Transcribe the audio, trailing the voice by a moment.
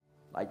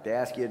like to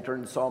ask you to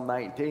turn to Psalm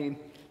 19.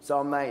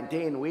 Psalm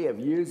 19, we have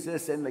used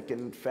this in the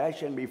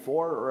confession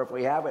before, or if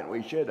we haven't,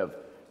 we should have.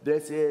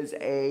 This is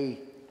a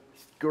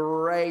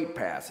great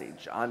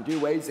passage on two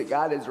ways that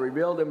God has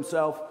revealed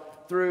himself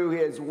through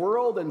his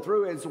world and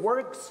through his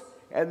works,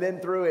 and then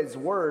through his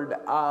word,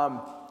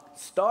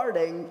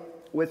 starting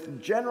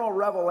with general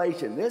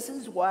revelation. This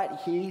is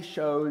what he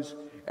shows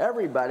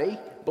everybody,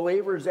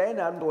 believers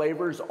and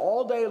unbelievers,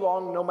 all day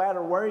long, no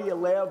matter where you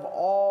live,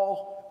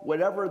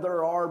 whatever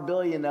there are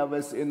billion of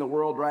us in the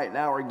world right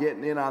now are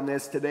getting in on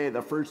this today, the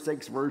first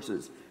 6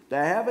 verses.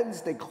 The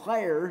heavens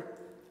declare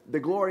the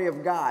glory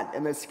of God,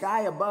 and the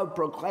sky above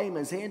proclaim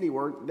his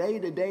handiwork. Day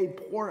to day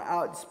pour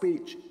out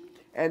speech,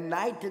 and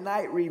night to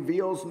night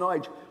reveals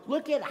knowledge.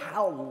 Look at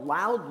how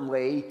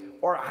loudly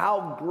or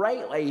how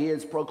greatly he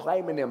is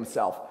proclaiming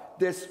himself.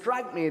 This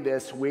struck me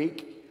this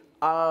week,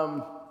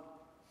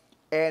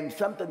 and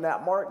something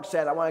that Mark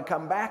said. I want to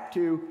come back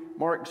to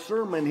Mark's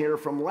sermon here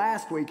from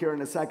last week here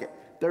in a second.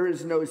 There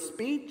is no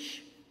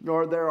speech,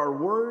 nor there are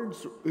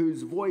words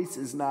whose voice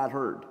is not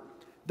heard.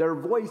 Their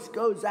voice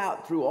goes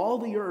out through all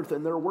the earth,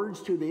 and their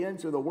words to the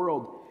ends of the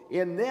world.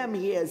 In them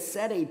he has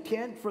set a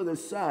tent for the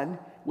sun,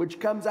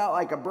 which comes out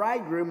like a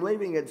bridegroom,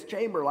 leaving its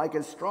chamber like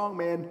a strong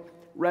man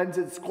runs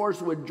its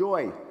course with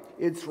joy.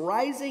 Its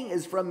rising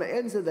is from the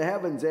ends of the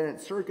heavens, and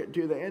its circuit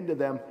to the end of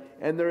them,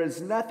 and there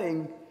is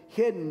nothing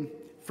hidden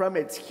from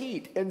its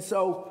heat. And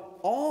so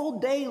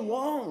all day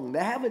long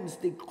the heavens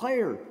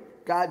declare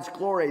God's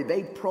glory.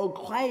 They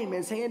proclaim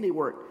his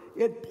handiwork.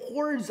 It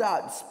pours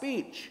out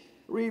speech,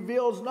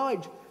 reveals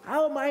knowledge.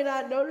 How am I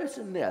not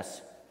noticing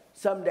this?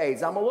 Some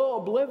days I'm a little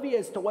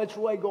oblivious to what's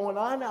really going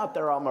on out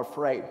there, I'm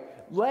afraid.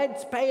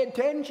 Let's pay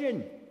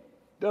attention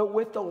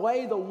with the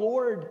way the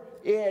Lord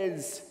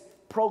is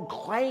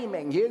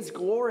proclaiming his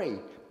glory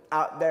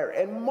out there.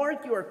 And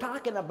Mark, you were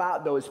talking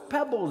about those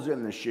pebbles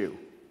in the shoe,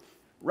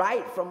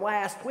 right, from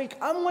last week.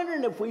 I'm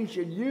wondering if we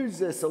should use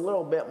this a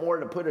little bit more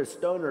to put a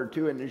stone or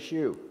two in the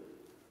shoe,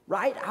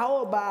 right?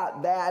 How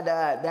about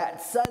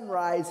that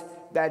sunrise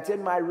that's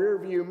in my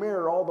rearview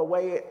mirror all the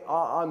way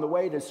on the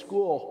way to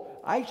school?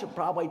 I should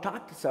probably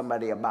talk to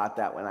somebody about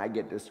that when I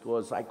get to school.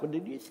 It's like, well,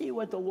 did you see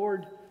what the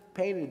Lord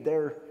painted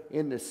there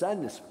in the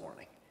sun this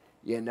morning?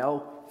 You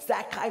know, it's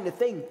that kind of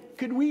thing.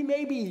 Could we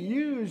maybe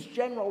use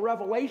general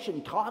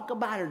revelation, talk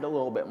about it a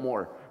little bit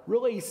more,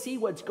 really see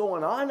what's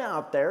going on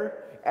out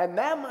there? And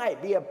that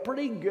might be a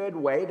pretty good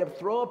way to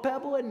throw a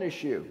pebble in the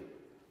shoe,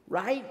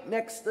 right?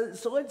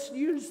 So let's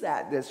use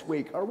that this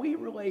week. Are we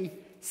really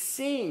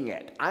seeing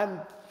it?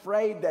 I'm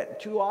afraid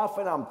that too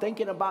often I'm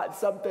thinking about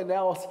something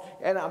else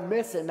and I'm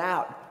missing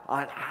out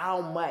on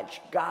how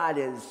much God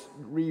is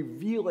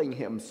revealing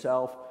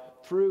himself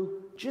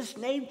through just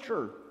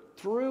nature,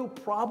 through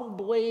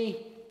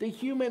probably the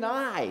human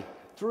eye,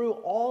 through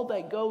all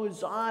that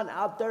goes on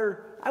out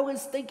there. I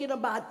was thinking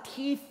about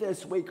teeth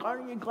this week.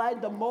 Aren't you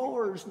glad the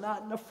mower's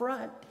not in the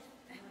front?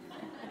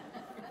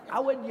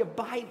 How would you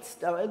bite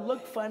stuff? It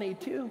looked funny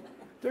too.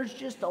 There's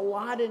just a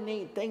lot of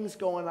neat things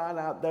going on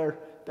out there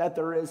that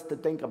there is to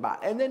think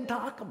about and then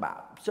talk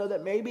about, so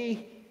that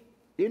maybe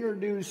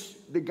introduce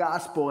the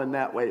gospel in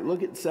that way.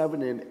 Look at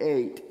 7 and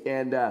 8,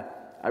 and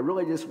I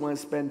really just want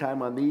to spend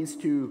time on these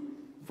 2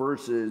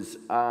 verses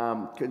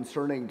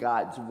concerning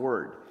God's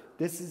word.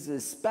 This is a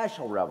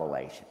special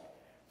revelation,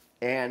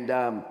 and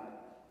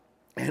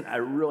I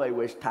really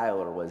wish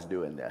Tyler was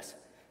doing this,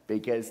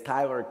 because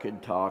Tyler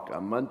could talk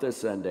a month of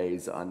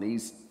Sundays on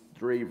these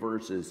 3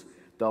 verses.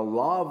 The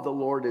law of the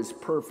Lord is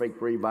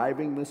perfect,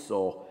 reviving the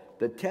soul.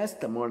 The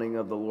testimony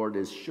of the Lord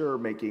is sure,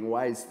 making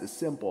wise the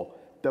simple.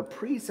 The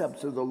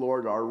precepts of the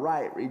Lord are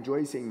right,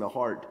 rejoicing the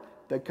heart.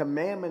 The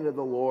commandment of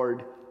the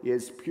Lord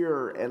is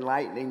pure,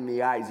 enlightening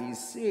the eyes. You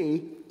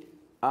see,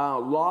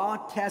 law,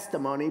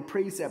 testimony,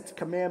 precepts,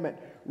 commandment,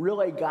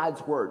 really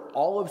God's word.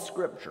 All of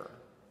Scripture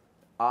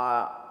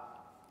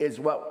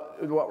is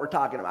what we're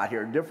talking about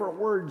here. Different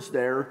words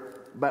there,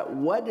 but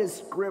what does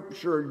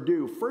Scripture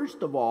do?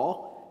 First of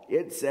all,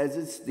 it says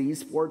it's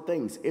these 4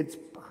 things. It's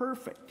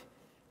perfect,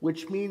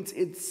 which means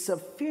it's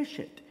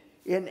sufficient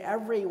in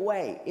every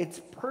way. It's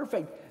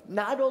perfect.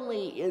 Not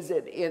only is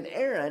it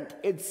inerrant,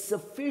 it's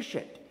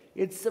sufficient.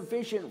 It's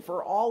sufficient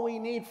for all we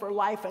need for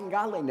life and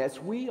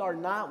godliness. We are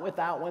not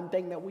without one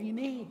thing that we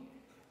need.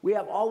 We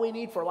have all we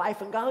need for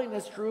life and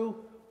godliness through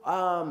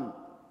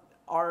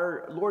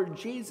our Lord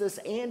Jesus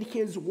and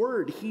his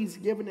word. He's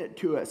given it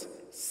to us.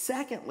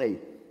 Secondly,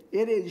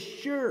 it is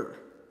sure.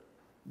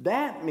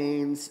 That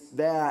means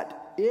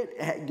that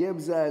it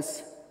gives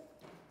us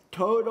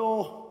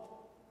total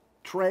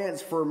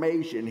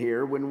transformation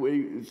here when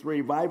it's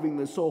reviving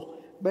the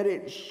soul. But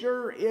it's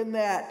sure in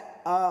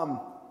that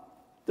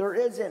there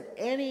isn't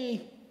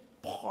any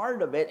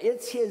part of it.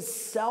 It's his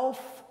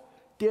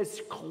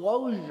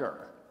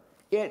self-disclosure.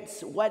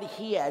 It's what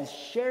he has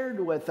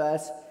shared with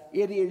us.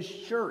 It is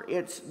sure.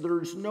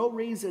 There's no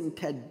reason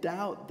to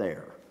doubt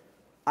there.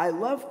 I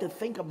love to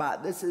think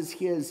about this as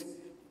his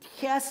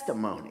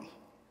testimony.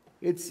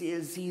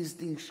 He's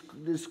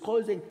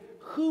disclosing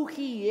who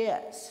he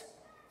is.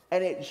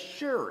 And it's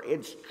sure,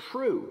 it's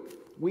true.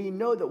 we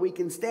know that we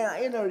can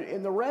stand.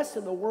 In the rest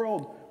of the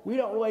world, we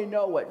don't really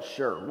know what's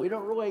sure. We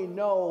don't really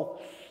know,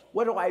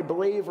 what do I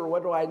believe or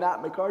what do I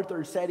not?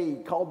 MacArthur said he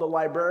called the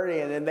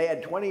librarian and they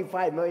had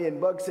 25 million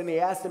books, and he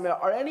asked him,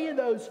 are any of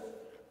those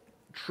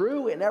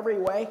true in every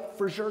way?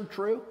 For sure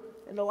true?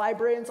 And the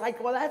librarian's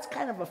like, well, that's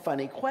kind of a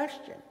funny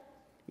question.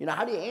 You know,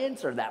 how do you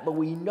answer that? But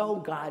we know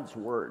God's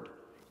word.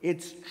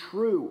 It's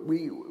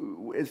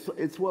true.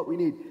 It's what we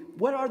need.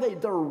 What are they?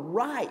 They're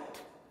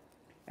right.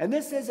 And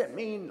this doesn't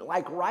mean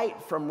like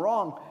right from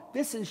wrong.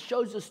 This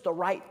shows us the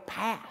right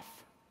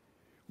path.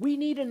 We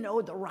need to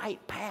know the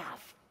right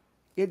path.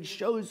 It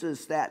shows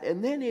us that.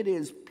 And then it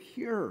is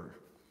pure.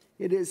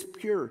 It is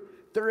pure.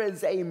 There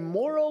is a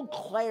moral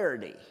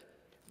clarity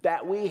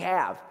that we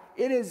have.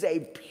 It is a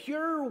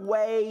pure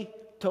way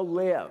to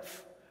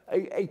live.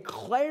 A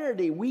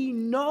clarity we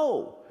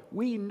know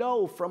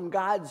from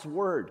God's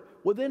word.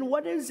 Well, then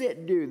what does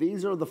it do?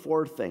 These are the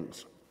four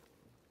things.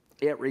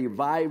 It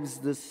revives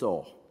the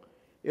soul.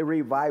 It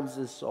revives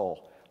the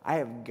soul. I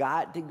have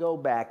got to go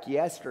back.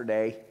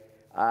 Yesterday,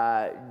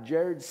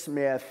 Jared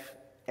Smith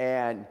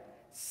and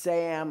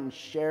Sam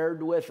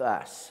shared with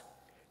us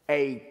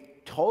a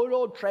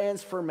total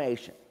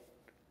transformation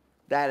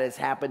that has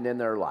happened in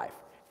their life.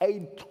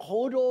 A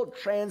total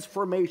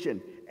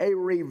transformation, a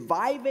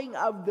reviving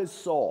of the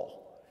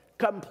soul,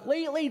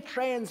 completely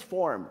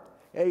transformed,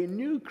 a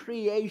new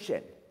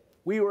creation.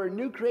 We were a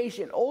new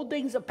creation. Old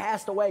things have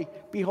passed away.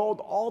 Behold,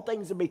 all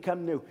things have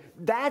become new.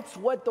 That's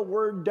what the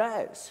word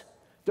does.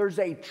 There's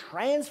a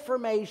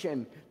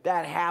transformation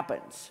that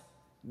happens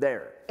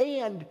there.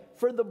 And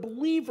for the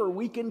believer,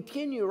 we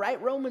continue,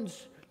 right?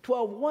 Romans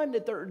 12:1 to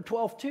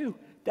 12:2,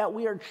 that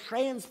we are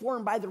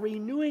transformed by the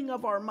renewing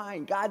of our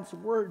mind. God's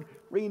word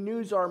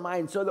renews our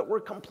mind so that we're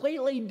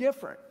completely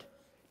different.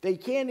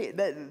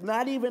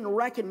 Not even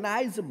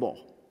recognizable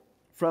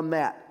from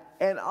that.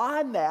 And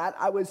on that,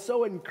 I was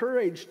so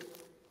encouraged.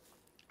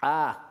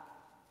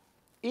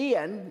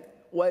 Ian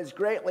was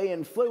greatly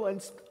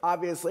influenced,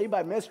 obviously,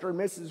 by Mr. and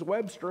Mrs.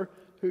 Webster,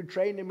 who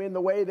trained him in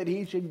the way that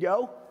he should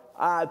go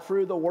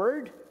through the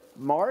Word.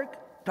 Mark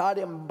taught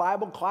him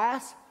Bible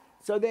class.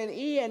 So then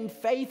Ian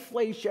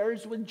faithfully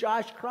shares with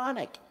Josh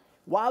Cronick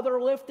while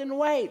they're lifting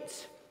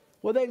weights.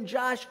 Well, then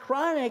Josh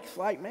Cronick's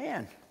like,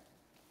 man,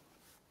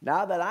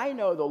 now that I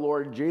know the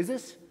Lord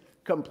Jesus,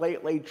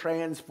 completely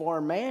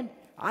transformed man,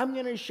 I'm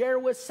going to share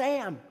with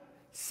Sam.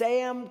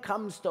 Sam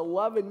comes to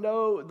love and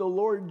know the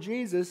Lord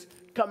Jesus,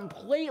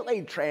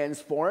 completely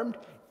transformed.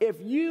 If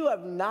you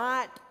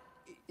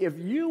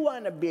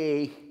want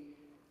to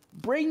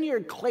bring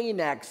your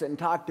Kleenex and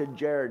talk to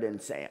Jared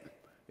and Sam,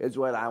 is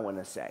what I want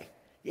to say.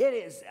 It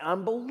is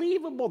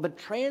unbelievable. The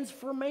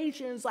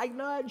transformation is like,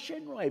 no, it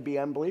shouldn't really be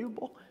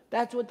unbelievable.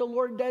 That's what the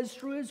Lord does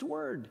through his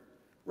word,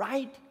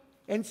 right?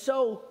 And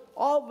so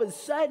all of a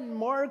sudden,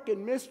 Mark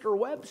and Mr.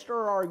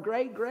 Webster are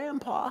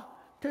great-grandpa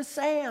to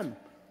Sam,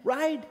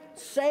 right?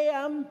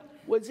 Sam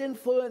was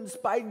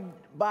influenced by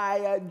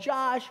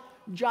Josh,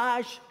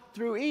 Josh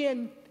through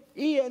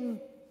Ian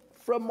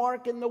from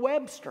Mark and the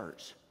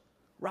Websters,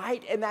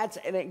 right? And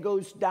it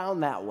goes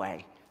down that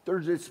way.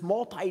 There's this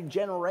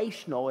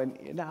multi-generational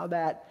in how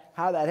that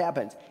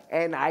happens.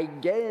 And I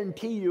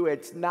guarantee you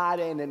it's not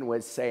ending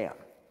with Sam.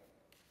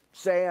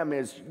 Sam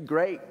is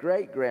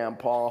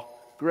great-great-grandpa,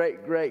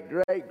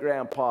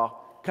 great-great-great-grandpa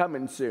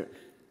coming soon.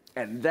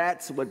 And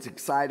that's what's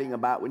exciting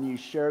about when you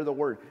share the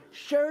word.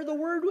 Share the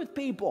word with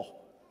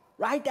people,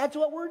 right? That's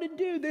what we're to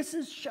do.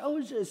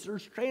 Shows us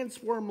there's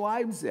transformed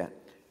lives in.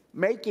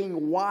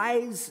 Making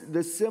wise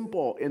the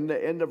simple in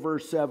the end of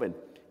verse 7.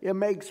 It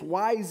makes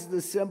wise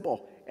the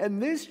simple.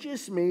 And this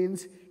just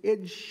means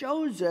it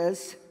shows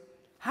us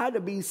how to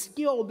be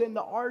skilled in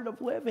the art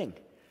of living.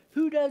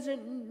 Who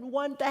doesn't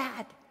want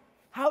that?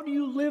 How do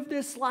you live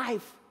this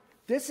life?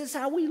 This is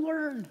how we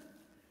learn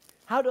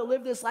how to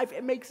live this life.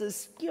 It makes us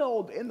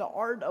skilled in the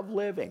art of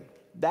living.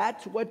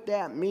 That's what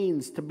that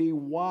means, to be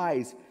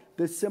wise,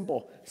 the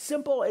simple.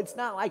 Simple, it's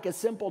not like a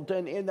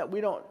simpleton in that we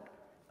don't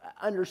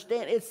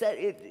understand. It's that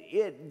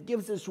it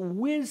gives us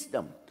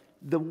wisdom.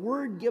 The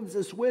word gives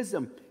us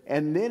wisdom,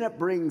 and then it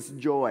brings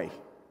joy.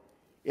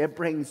 It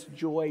brings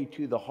joy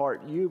to the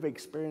heart. You've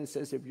experienced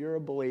this. If you're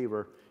a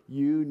believer,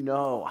 you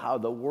know how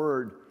the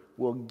word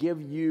will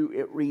give you,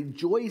 it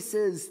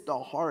rejoices the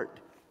heart.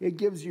 It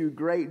gives you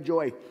great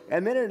joy.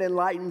 And then it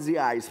enlightens the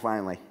eyes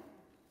finally.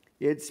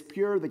 It's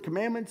pure. The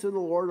commandments of the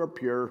Lord are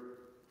pure,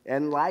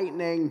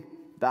 enlightening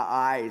the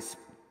eyes.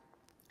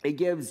 It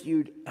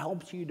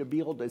helps you to be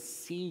able to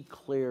see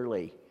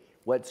clearly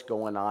what's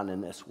going on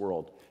in this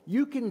world.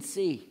 You can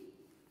see,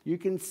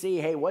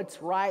 hey,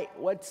 what's right,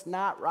 what's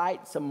not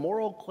right, some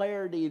moral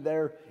clarity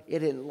there.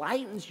 It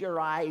enlightens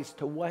your eyes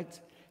to what's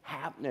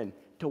happening,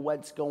 to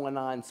what's going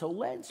on. So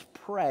let's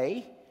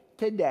pray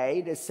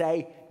today to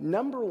say,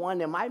 number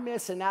one, am I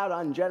missing out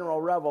on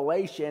general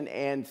revelation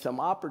and some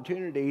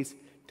opportunities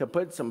to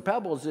put some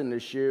pebbles in the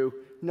shoe?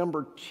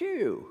 Number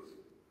two,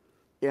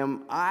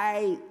 am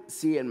I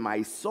seeing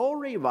my soul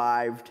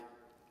revived?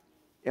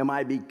 Am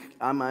I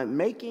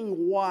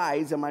making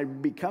wise? Am I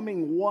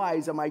becoming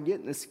wise? Am I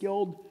getting a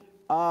skilled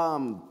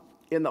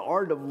in the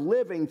art of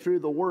living through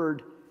the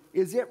word,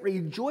 is it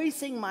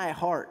rejoicing my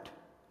heart?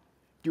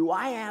 Do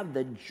I have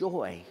the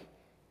joy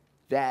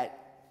that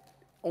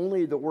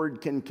only the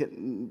word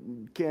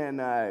can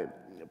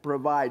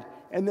provide?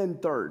 And then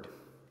third,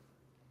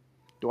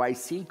 do I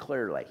see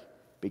clearly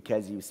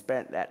because you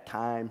spent that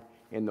time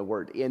in the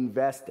word,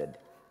 invested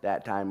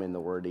that time in the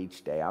word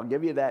each day? I'll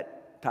give you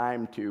that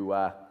time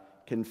to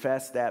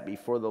confess that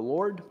before the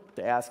Lord,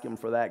 to ask him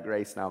for that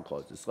grace, and I'll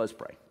close this. Let's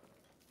pray.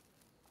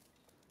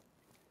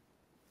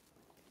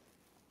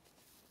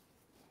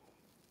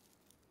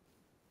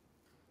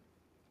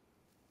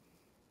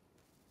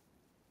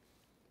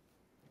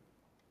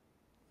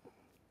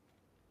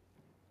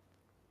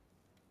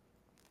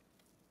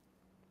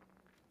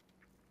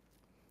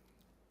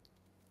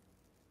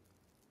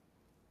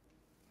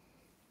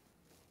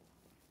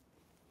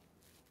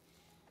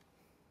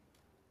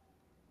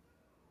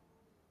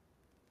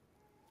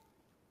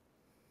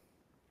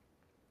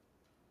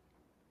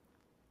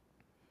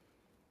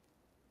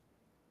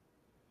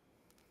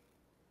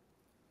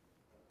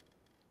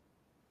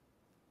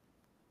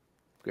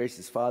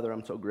 Gracious Father,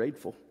 I'm so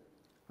grateful.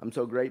 I'm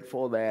so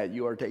grateful that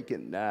you are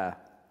taking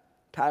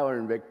Tyler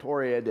and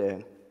Victoria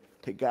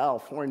to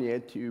California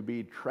to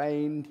be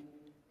trained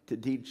to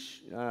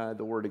teach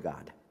the Word of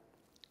God.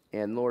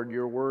 And Lord,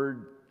 your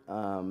Word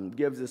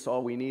gives us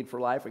all we need for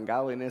life and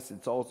godliness.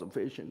 It's all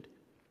sufficient.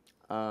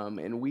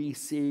 And we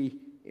see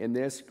in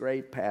this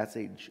great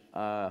passage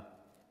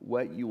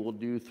what you will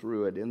do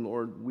through it. And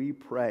Lord, we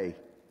pray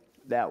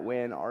that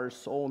when our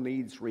soul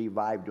needs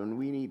revived, when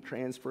we need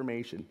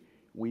transformation,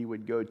 we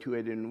would go to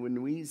it. And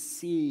when we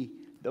see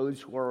those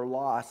who are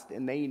lost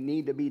and they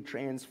need to be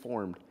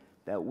transformed,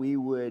 that we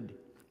would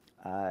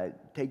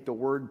take the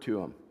word to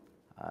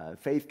them.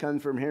 Faith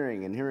comes from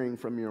hearing, and hearing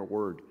from your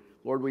word.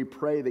 Lord, we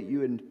pray that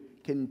you would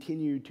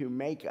continue to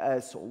make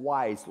us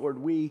wise. Lord,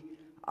 we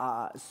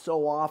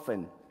so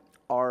often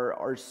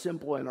are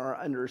simple in our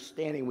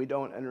understanding. We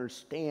don't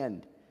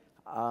understand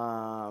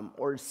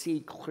or see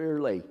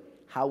clearly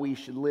how we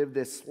should live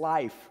this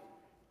life.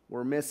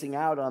 We're missing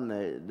out on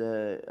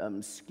the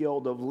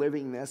skill of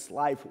living this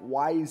life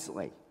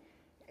wisely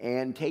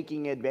and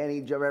taking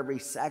advantage of every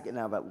second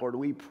of it. Lord,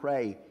 we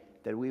pray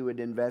that we would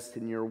invest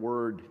in your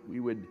word.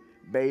 We would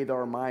bathe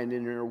our mind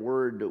in your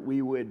word, that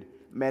we would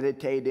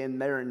meditate in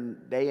there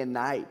day and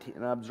night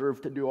and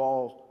observe to do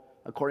all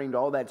according to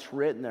all that's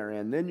written there.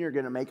 And then you're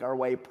going to make our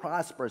way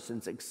prosperous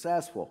and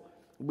successful.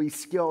 Be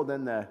skilled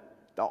in the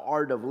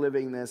art of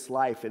living this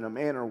life in a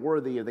manner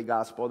worthy of the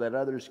gospel, that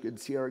others could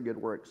see our good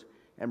works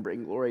and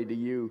bring glory to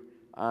you.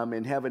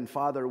 In heaven,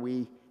 Father,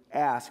 we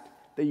ask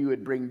that you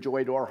would bring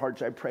joy to our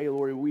hearts. I pray,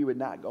 Lord, we would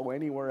not go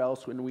anywhere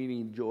else when we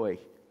need joy.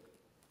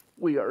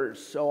 We are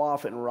so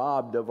often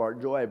robbed of our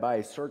joy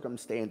by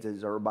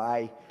circumstances or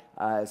by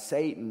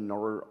Satan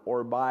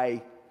or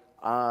by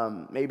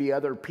maybe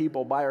other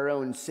people, by our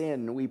own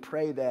sin. We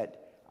pray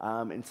that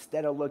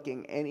instead of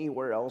looking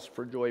anywhere else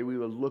for joy, we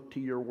would look to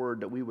your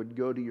word, that we would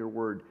go to your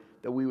word,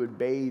 that we would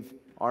bathe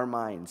our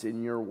minds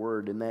in your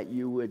word, and that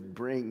you would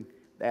bring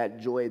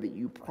that joy that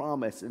you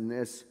promise in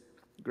this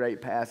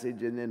great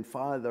passage. And then,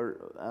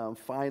 Father,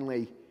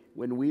 finally,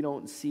 when we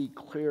don't see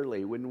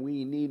clearly, when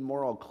we need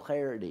moral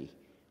clarity,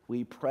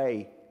 we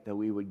pray that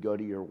we would go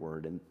to your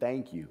word. And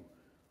thank you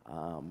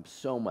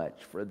so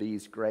much for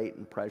these great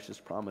and precious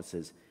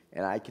promises.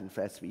 And I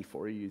confess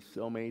before you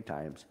so many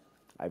times,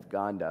 I've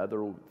gone to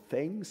other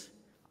things.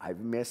 I've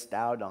missed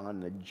out on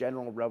the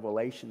general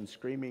revelation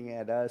screaming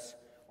at us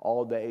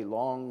all day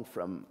long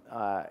from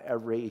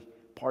every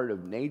part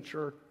of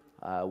nature.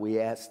 We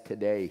ask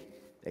today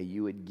that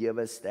you would give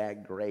us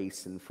that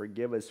grace and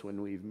forgive us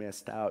when we've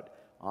missed out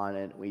on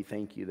it. We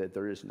thank you that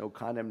there is no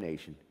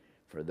condemnation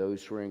for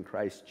those who are in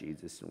Christ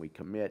Jesus. And we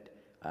commit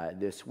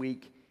this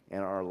week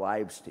and our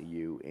lives to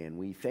you. And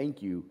we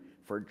thank you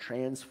for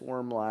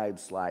transformed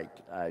lives like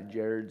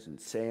Jared's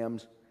and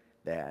Sam's,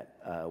 that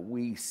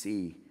we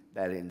see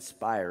that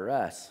inspire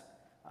us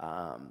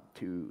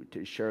to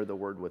share the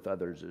word with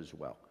others as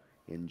well.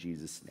 In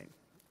Jesus' name,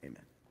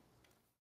 amen.